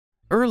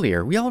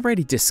Earlier, we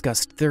already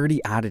discussed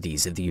 30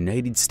 oddities of the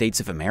United States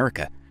of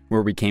America,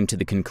 where we came to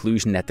the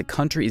conclusion that the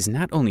country is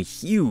not only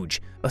huge,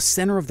 a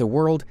center of the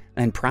world,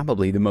 and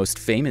probably the most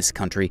famous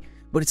country,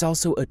 but it's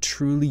also a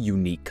truly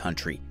unique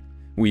country.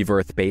 We've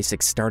Earth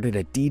Basics started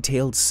a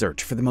detailed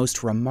search for the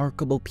most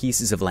remarkable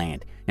pieces of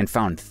land and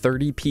found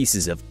 30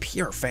 pieces of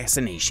pure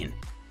fascination.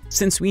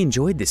 Since we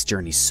enjoyed this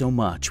journey so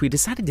much, we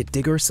decided to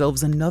dig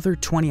ourselves another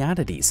 20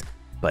 oddities,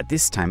 but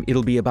this time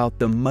it'll be about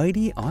the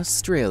mighty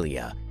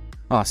Australia.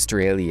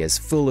 Australia is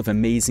full of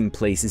amazing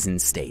places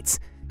and states.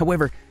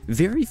 However,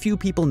 very few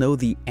people know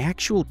the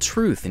actual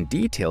truth and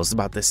details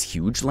about this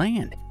huge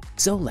land.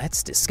 So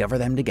let's discover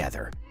them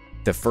together.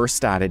 The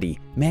first oddity,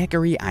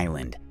 Macquarie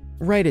Island.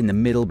 Right in the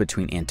middle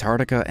between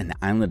Antarctica and the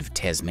island of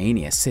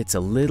Tasmania sits a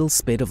little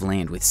spit of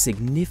land with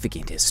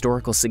significant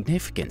historical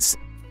significance.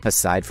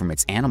 Aside from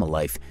its animal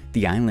life,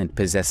 the island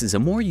possesses a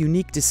more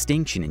unique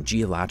distinction in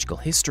geological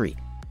history.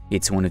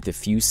 It's one of the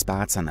few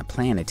spots on the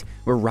planet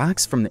where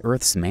rocks from the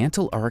Earth's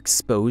mantle are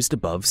exposed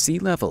above sea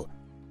level.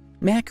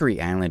 Macquarie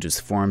Island was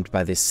formed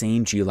by the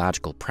same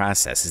geological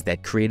processes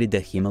that created the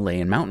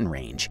Himalayan mountain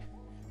range.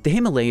 The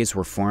Himalayas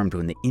were formed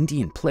when the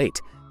Indian Plate,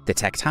 the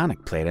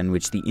tectonic plate on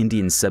which the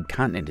Indian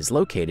subcontinent is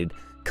located,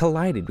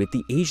 collided with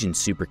the Asian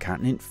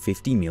supercontinent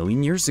 50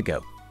 million years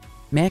ago.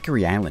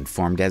 Macquarie Island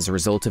formed as a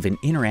result of an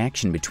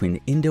interaction between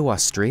the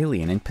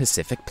Indo-Australian and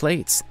Pacific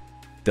plates.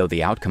 Though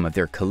the outcome of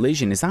their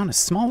collision is on a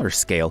smaller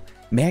scale,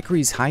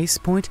 Macquarie's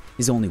highest point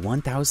is only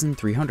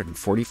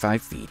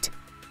 1,345 feet.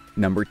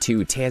 Number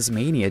 2,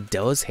 Tasmania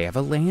does have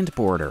a land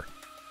border.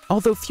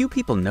 Although few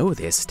people know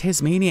this,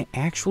 Tasmania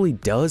actually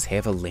does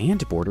have a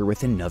land border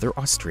with another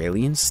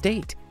Australian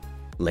state.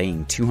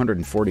 Laying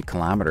 240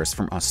 kilometers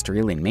from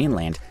Australian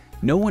mainland,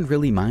 no one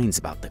really minds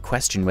about the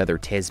question whether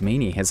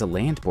Tasmania has a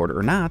land border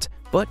or not,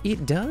 but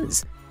it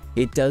does.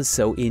 It does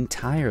so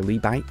entirely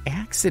by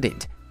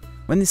accident.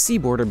 When the sea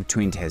border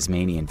between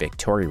Tasmania and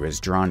Victoria was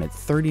drawn at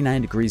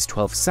 39 degrees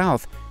 12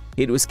 south,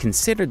 it was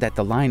considered that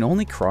the line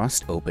only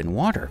crossed open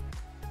water.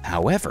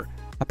 However,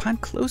 upon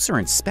closer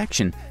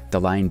inspection, the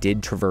line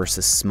did traverse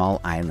a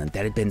small island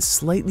that had been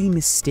slightly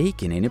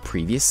mistaken in a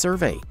previous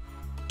survey.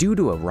 Due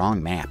to a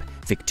wrong map,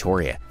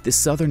 Victoria, the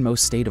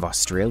southernmost state of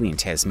Australia and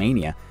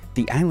Tasmania,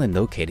 the island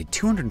located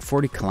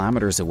 240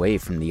 kilometers away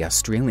from the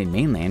Australian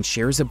mainland,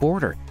 shares a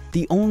border,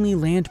 the only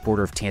land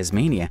border of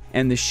Tasmania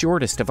and the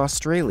shortest of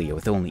Australia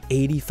with only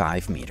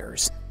 85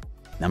 meters.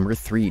 Number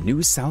 3,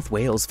 New South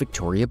Wales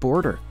Victoria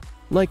border.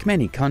 Like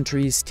many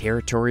countries,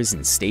 territories,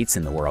 and states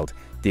in the world,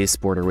 this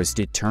border was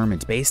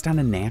determined based on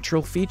a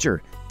natural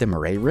feature, the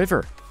Murray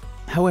River.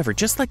 However,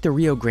 just like the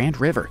Rio Grande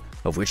River,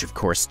 of which of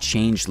course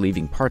changed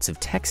leaving parts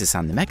of Texas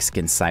on the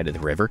Mexican side of the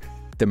river,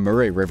 the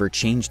Murray River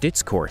changed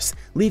its course,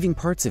 leaving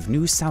parts of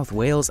New South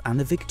Wales on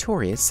the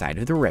Victoria side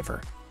of the river.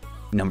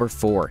 Number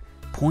 4,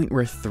 point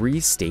where 3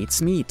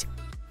 states meet,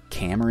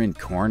 Cameron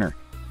Corner.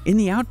 In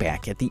the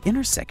outback at the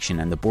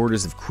intersection on the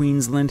borders of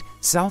Queensland,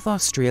 South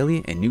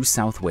Australia, and New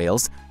South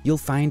Wales, you'll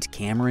find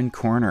Cameron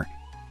Corner.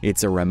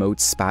 It's a remote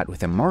spot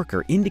with a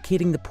marker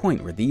indicating the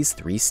point where these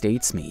 3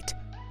 states meet.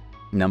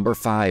 Number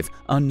 5,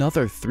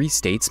 another 3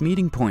 states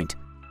meeting point,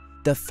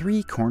 the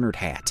Three-Cornered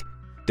Hat.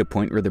 The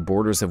point where the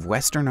borders of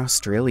Western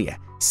Australia,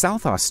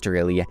 South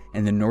Australia,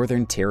 and the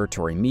Northern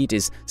Territory meet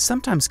is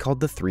sometimes called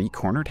the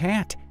Three-Cornered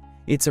Hat.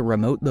 It's a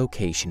remote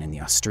location in the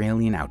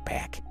Australian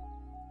outback.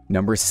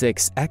 Number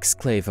 6,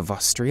 exclave of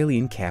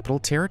Australian Capital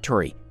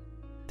Territory.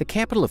 The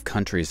capital of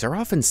countries are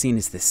often seen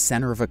as the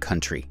center of a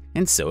country,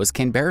 and so is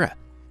Canberra.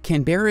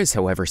 Canberra is,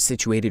 however,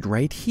 situated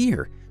right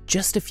here,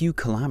 just a few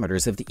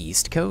kilometers of the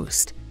east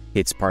coast.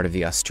 It's part of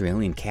the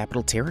Australian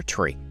Capital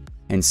Territory.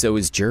 And so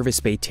is Jervis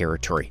Bay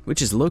Territory,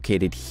 which is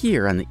located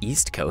here on the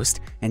east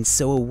coast and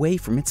so away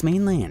from its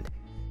mainland.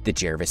 The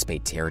Jervis Bay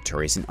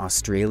Territory is an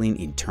Australian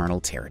internal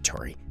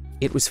territory.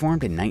 It was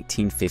formed in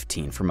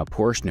 1915 from a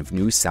portion of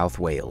New South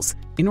Wales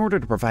in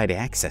order to provide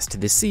access to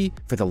the sea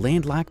for the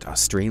landlocked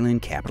Australian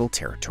Capital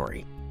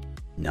Territory.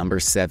 Number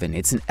 7,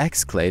 it's an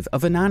exclave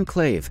of an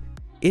enclave.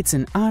 It's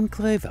an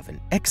enclave of an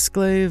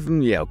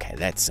exclave. Yeah, okay,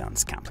 that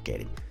sounds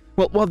complicated.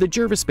 Well, while the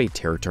Jervis Bay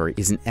Territory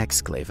is an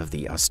exclave of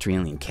the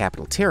Australian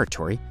Capital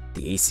Territory,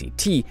 the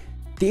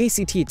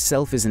ACT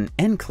itself is an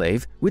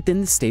enclave within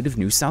the state of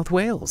New South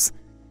Wales.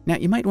 Now,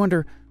 you might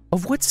wonder,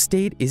 of what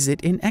state is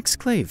it an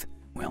exclave?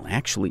 Well,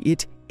 actually,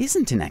 it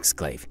isn't an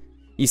exclave.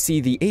 You see,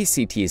 the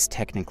ACT is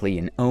technically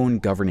an own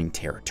governing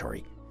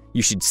territory.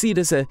 You should see it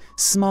as a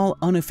small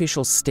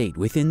unofficial state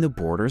within the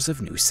borders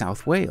of New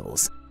South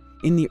Wales.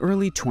 In the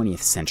early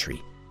 20th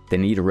century, the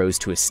need arose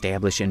to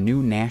establish a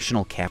new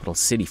national capital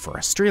city for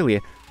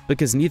Australia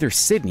because neither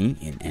Sydney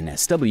in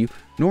NSW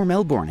nor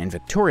Melbourne in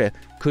Victoria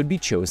could be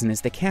chosen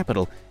as the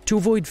capital to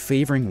avoid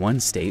favoring one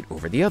state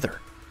over the other.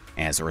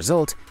 As a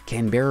result,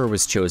 Canberra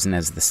was chosen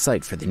as the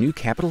site for the new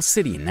capital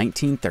city in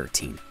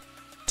 1913.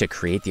 To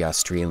create the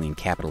Australian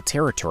Capital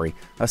Territory,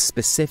 a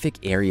specific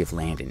area of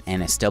land in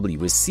NSW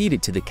was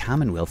ceded to the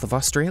Commonwealth of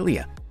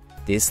Australia.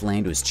 This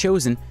land was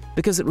chosen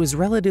because it was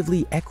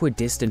relatively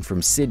equidistant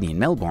from Sydney and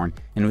Melbourne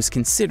and was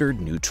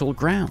considered neutral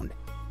ground.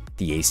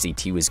 The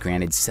ACT was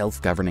granted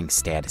self-governing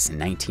status in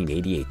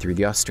 1988 through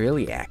the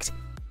Australia Act.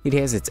 It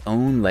has its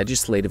own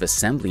legislative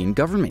assembly and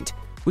government,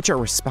 which are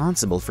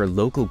responsible for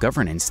local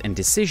governance and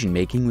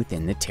decision-making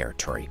within the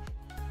territory.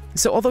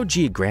 So although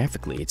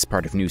geographically it's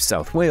part of New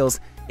South Wales,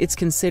 it's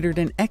considered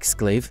an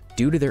exclave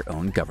due to their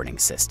own governing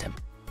system.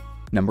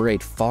 Number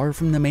 8. Far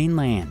from the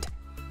mainland.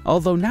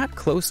 Although not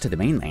close to the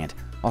mainland,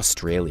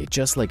 Australia,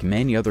 just like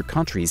many other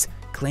countries,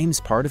 claims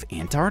part of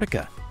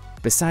Antarctica.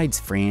 Besides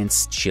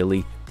France,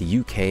 Chile, the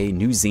UK,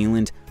 New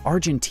Zealand,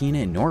 Argentina,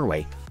 and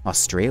Norway,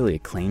 Australia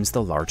claims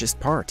the largest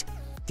part,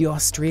 the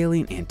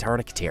Australian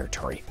Antarctic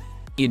Territory.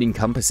 It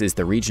encompasses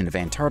the region of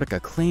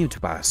Antarctica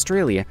claimed by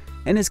Australia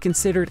and is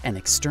considered an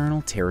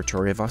external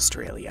territory of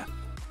Australia.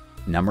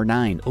 Number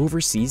 9.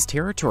 Overseas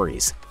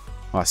territories.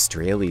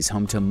 Australia is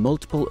home to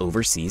multiple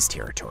overseas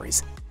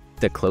territories.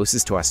 The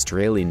closest to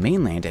Australian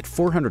mainland at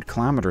 400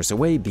 kilometers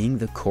away being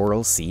the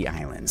Coral Sea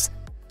Islands,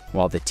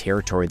 while the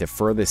territory the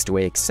furthest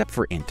away except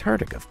for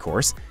Antarctica, of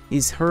course,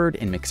 is Heard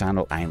and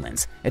McDonald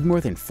Islands at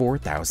more than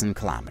 4,000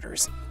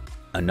 kilometers.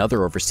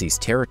 Another overseas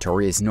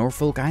territory is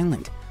Norfolk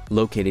Island,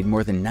 located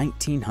more than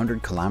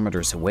 1,900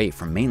 kilometers away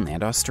from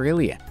mainland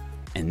Australia.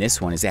 And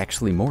this one is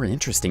actually more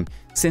interesting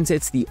since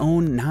it's the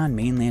only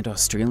non-mainland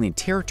Australian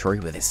territory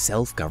with a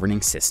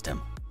self-governing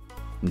system.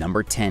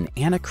 Number 10.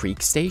 Anna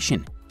Creek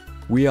Station.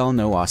 We all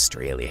know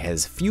Australia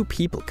has few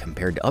people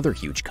compared to other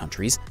huge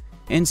countries,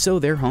 and so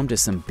they're home to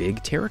some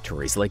big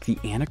territories like the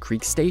Anna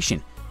Creek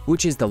Station,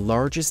 which is the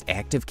largest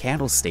active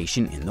cattle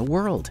station in the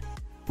world.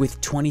 With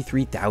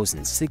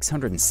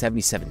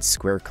 23,677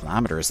 square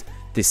kilometers,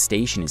 this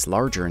station is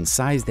larger in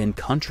size than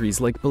countries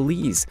like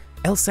Belize,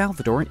 El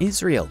Salvador, and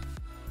Israel.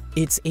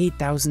 It's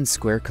 8,000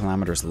 square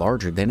kilometers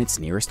larger than its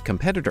nearest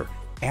competitor,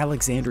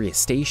 Alexandria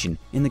Station,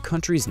 in the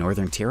country's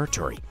Northern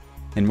Territory,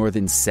 and more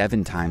than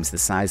 7 times the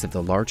size of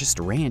the largest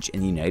ranch in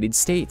the United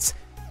States,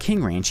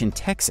 King Ranch in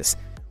Texas,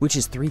 which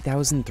is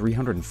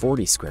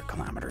 3,340 square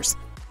kilometers.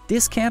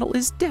 This cattle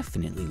is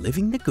definitely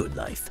living the good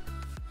life.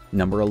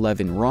 Number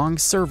 11. Wrong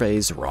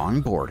surveys,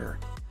 wrong border.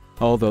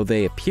 Although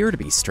they appear to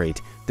be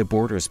straight, the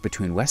borders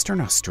between Western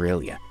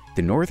Australia,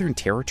 the Northern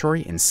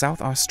Territory, and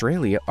South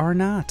Australia are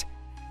not.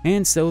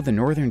 And so the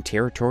Northern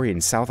Territory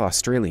and South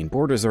Australian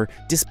borders are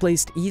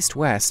displaced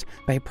east-west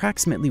by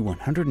approximately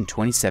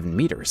 127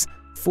 meters,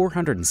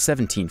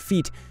 417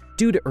 feet,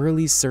 due to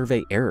early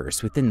survey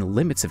errors within the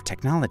limits of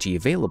technology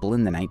available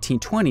in the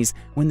 1920s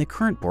when the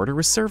current border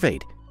was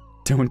surveyed.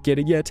 Don't get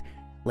it yet?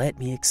 Let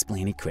me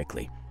explain it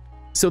quickly.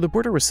 So the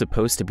border was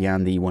supposed to be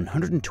on the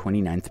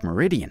 129th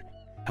meridian.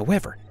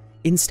 However,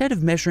 instead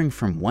of measuring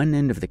from one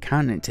end of the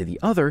continent to the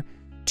other,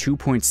 2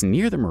 points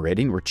near the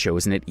meridian were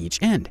chosen at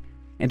each end,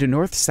 and a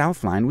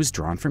north-south line was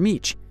drawn from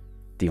each.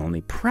 The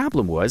only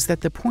problem was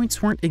that the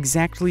points weren't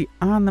exactly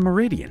on the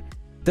meridian,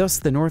 thus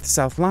the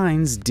north-south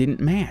lines didn't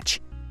match.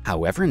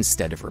 However,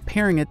 instead of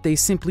repairing it, they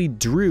simply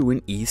drew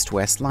an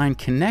east-west line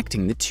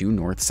connecting the two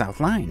north-south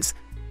lines.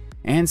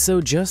 And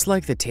so just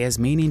like the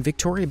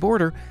Tasmanian-Victoria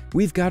border,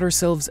 we've got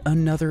ourselves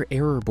another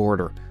error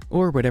border,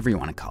 or whatever you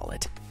want to call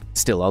it.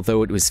 Still,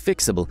 although it was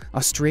fixable,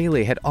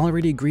 Australia had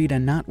already agreed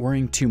on not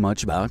worrying too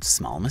much about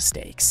small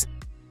mistakes.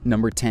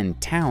 Number 10.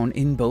 Town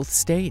in both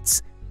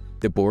states.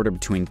 The border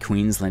between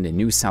Queensland and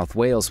New South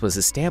Wales was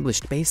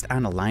established based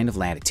on a line of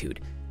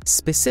latitude,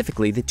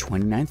 specifically the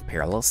 29th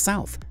parallel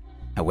south.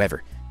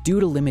 However, due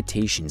to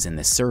limitations in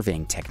the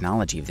surveying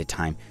technology of the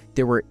time,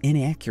 there were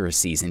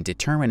inaccuracies in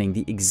determining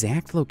the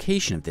exact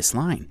location of this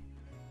line.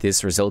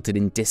 This resulted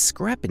in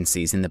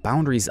discrepancies in the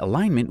boundary's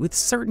alignment with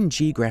certain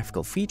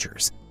geographical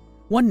features.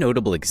 One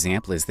notable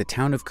example is the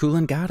town of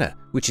Coolangatta,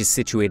 which is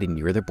situated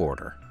near the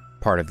border.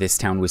 Part of this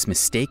town was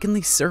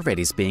mistakenly surveyed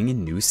as being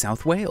in New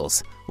South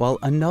Wales, while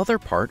another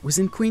part was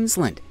in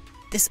Queensland.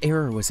 This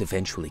error was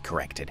eventually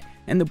corrected,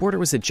 and the border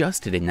was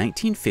adjusted in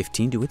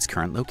 1915 to its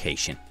current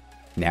location.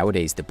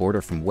 Nowadays, the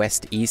border from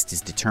west to east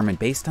is determined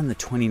based on the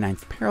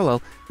 29th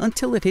parallel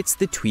until it hits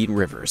the Tweed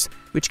Rivers,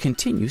 which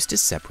continues to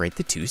separate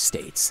the two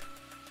states.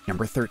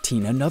 Number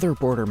 13. Another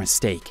border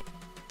mistake.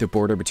 The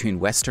border between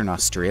Western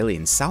Australia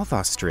and South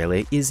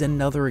Australia is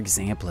another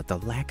example of the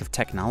lack of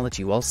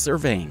technology while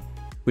surveying,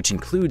 which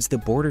includes the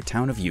border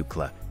town of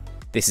Eucla.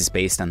 This is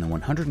based on the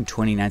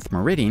 129th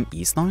meridian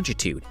east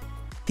longitude.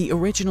 The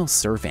original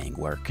surveying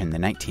work in the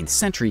 19th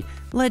century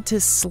led to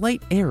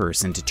slight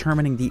errors in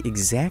determining the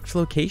exact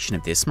location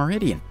of this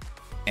meridian.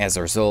 As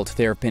a result,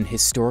 there have been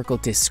historical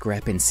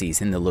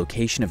discrepancies in the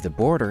location of the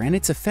border and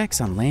its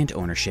effects on land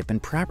ownership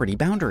and property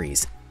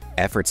boundaries.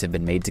 Efforts have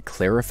been made to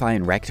clarify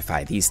and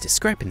rectify these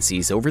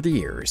discrepancies over the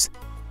years.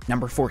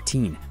 Number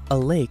 14. A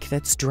lake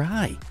that's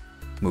dry.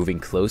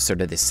 Moving closer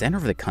to the center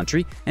of the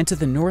country and to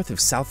the north of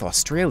South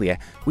Australia,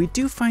 we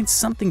do find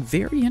something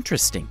very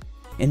interesting.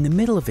 In the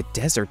middle of a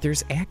desert,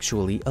 there's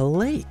actually a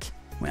lake.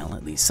 Well,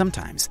 at least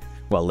sometimes.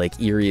 While Lake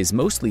Erie is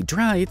mostly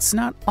dry, it's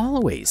not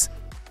always.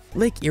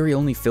 Lake Erie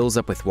only fills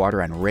up with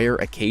water on rare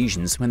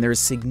occasions when there is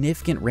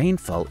significant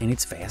rainfall in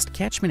its vast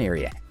catchment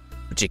area,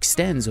 which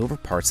extends over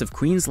parts of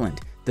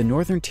Queensland, the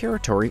Northern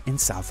Territory, and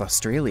South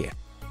Australia.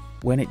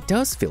 When it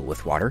does fill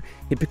with water,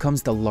 it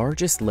becomes the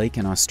largest lake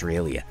in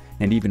Australia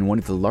and even one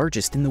of the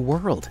largest in the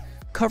world,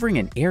 covering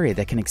an area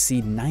that can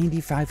exceed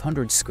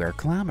 9,500 square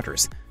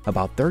kilometers,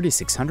 about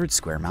 3,600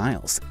 square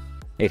miles.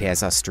 It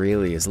has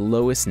Australia's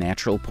lowest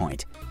natural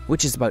point,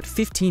 which is about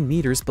 15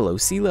 meters below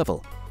sea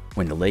level.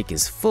 When the lake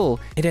is full,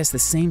 it has the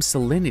same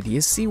salinity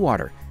as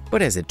seawater,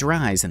 but as it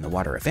dries and the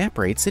water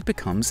evaporates, it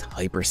becomes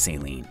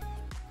hypersaline.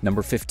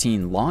 Number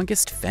 15.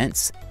 Longest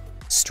fence.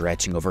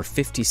 Stretching over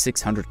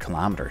 5,600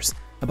 kilometers,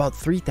 about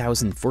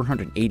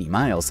 3,480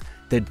 miles,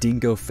 the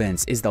Dingo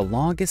Fence is the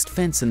longest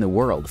fence in the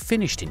world,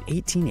 finished in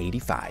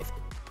 1885.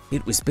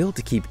 It was built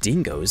to keep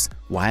dingoes,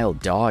 wild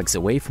dogs,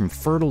 away from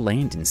fertile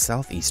land in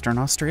southeastern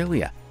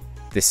Australia.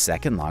 The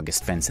second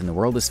longest fence in the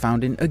world is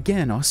found in,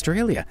 again,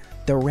 Australia,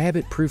 the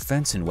Rabbit-Proof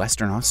Fence in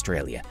Western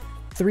Australia,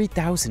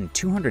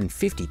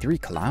 3,253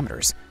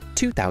 kilometers,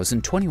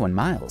 2,021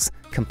 miles,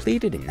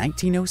 completed in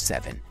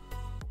 1907.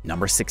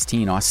 Number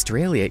 16.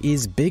 Australia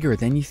is bigger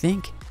than you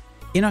think.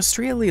 In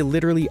Australia,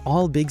 literally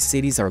all big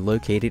cities are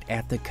located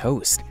at the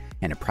coast,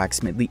 and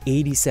approximately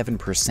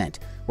 87%,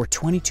 or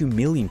 22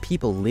 million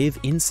people, live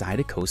inside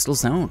a coastal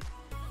zone.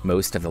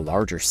 Most of the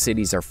larger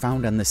cities are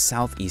found on the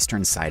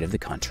southeastern side of the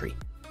country.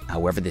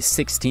 However, the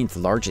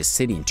 16th largest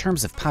city in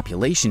terms of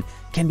population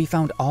can be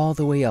found all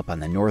the way up on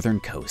the northern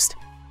coast.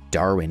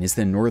 Darwin is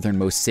the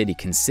northernmost city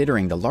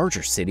considering the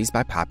larger cities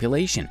by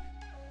population.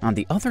 On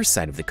the other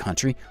side of the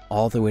country,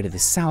 all the way to the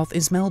south,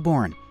 is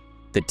Melbourne.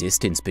 The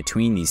distance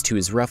between these two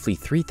is roughly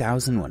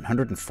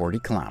 3,140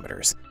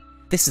 kilometers.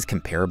 This is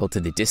comparable to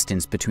the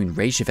distance between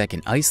Reykjavik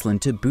in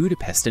Iceland to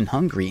Budapest in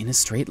Hungary in a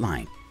straight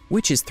line,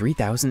 which is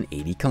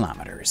 3,080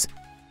 kilometers.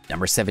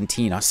 Number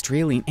 17.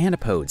 Australian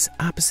antipodes,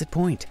 opposite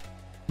point.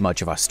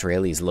 Much of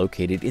Australia is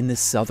located in the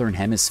southern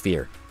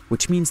hemisphere,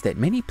 which means that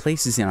many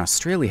places in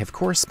Australia have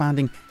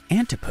corresponding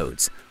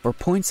antipodes, or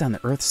points on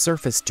the Earth's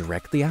surface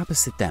directly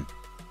opposite them.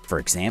 For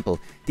example,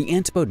 the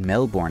antipode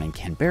Melbourne and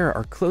Canberra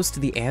are close to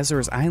the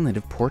Azores island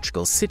of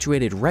Portugal,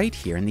 situated right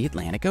here in the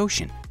Atlantic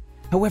Ocean.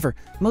 However,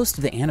 most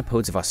of the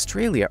antipodes of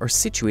Australia are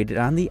situated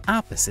on the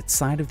opposite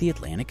side of the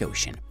Atlantic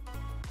Ocean.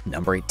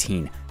 Number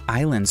 18.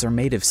 Islands are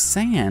made of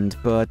sand,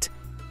 but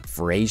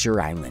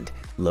Fraser Island,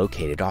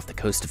 located off the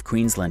coast of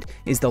Queensland,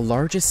 is the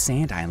largest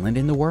sand island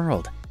in the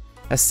world.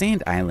 A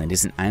sand island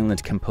is an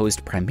island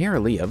composed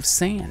primarily of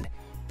sand.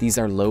 These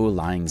are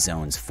low-lying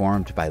zones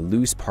formed by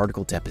loose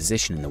particle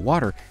deposition in the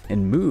water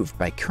and moved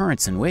by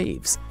currents and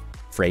waves.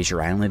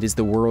 Fraser Island is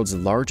the world's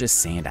largest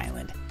sand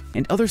island,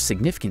 and other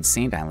significant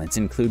sand islands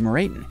include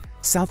Moreton,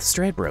 South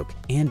Stradbroke,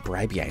 and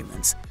Bribie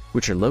Islands,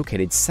 which are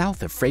located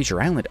south of Fraser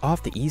Island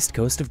off the east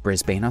coast of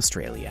Brisbane,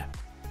 Australia.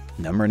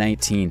 Number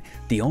 19.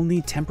 The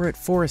only temperate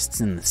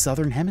forests in the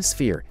southern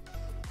hemisphere.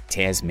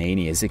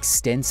 Tasmania is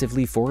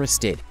extensively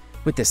forested,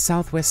 with the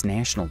Southwest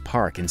National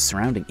Park and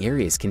surrounding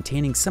areas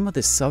containing some of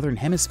the southern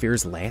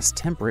hemisphere's last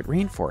temperate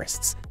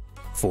rainforests.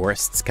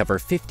 Forests cover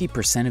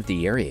 50% of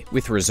the area,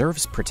 with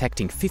reserves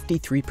protecting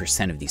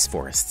 53% of these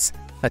forests.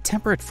 A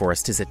temperate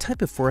forest is a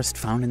type of forest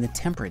found in the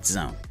temperate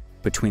zone,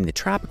 between the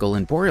tropical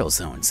and boreal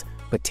zones,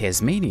 but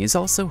Tasmania is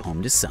also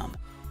home to some.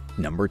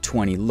 Number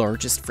 20.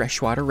 Largest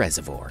freshwater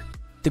reservoir.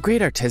 The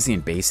Great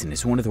Artesian Basin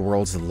is one of the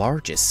world's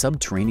largest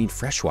subterranean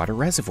freshwater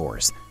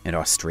reservoirs, and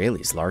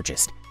Australia's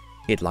largest.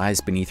 It lies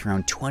beneath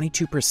around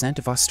 22%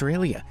 of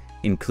Australia,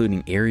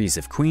 including areas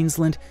of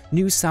Queensland,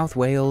 New South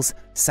Wales,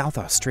 South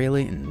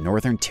Australia, and the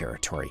Northern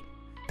Territory.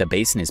 The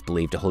basin is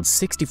believed to hold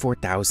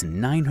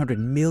 64,900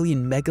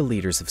 million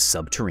megaliters of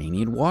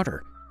subterranean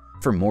water.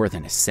 For more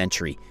than a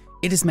century,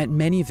 it has met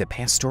many of the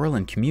pastoral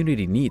and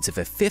community needs of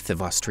a fifth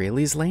of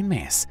Australia's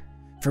landmass.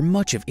 For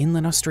much of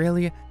inland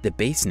Australia, the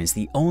basin is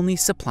the only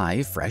supply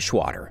of fresh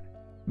water.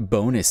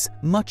 Bonus: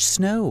 much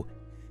snow.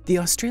 The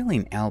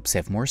Australian Alps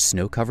have more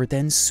snow cover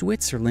than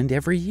Switzerland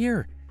every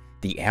year.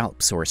 The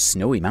Alps, or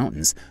Snowy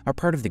Mountains, are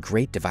part of the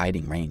Great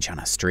Dividing Range on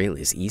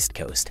Australia's east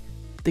coast.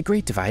 The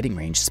Great Dividing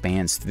Range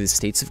spans through the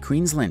states of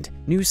Queensland,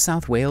 New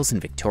South Wales,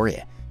 and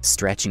Victoria,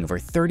 stretching over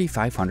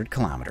 3,500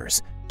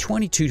 kilometers,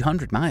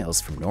 2,200 miles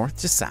from north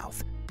to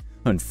south.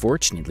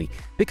 Unfortunately,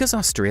 because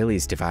Australia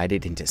is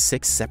divided into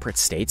 6 separate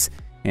states,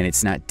 and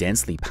it's not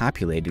densely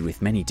populated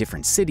with many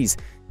different cities,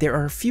 there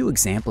are a few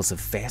examples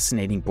of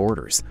fascinating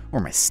borders or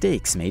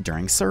mistakes made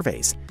during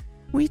surveys.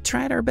 We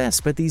tried our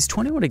best, but these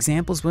 21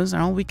 examples was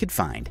all we could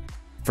find.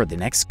 For the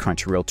next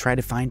country, we'll try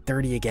to find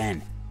 30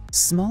 again.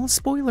 Small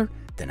spoiler,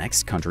 the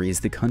next country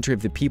is the country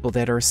of the people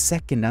that are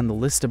second on the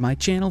list of my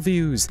channel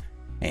views.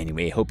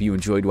 Anyway, hope you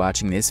enjoyed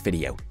watching this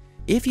video.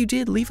 If you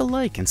did, leave a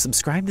like and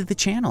subscribe to the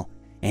channel.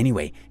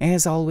 Anyway,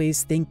 as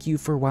always, thank you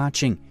for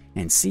watching,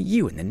 and see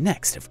you in the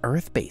next of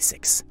Earth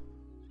Basics.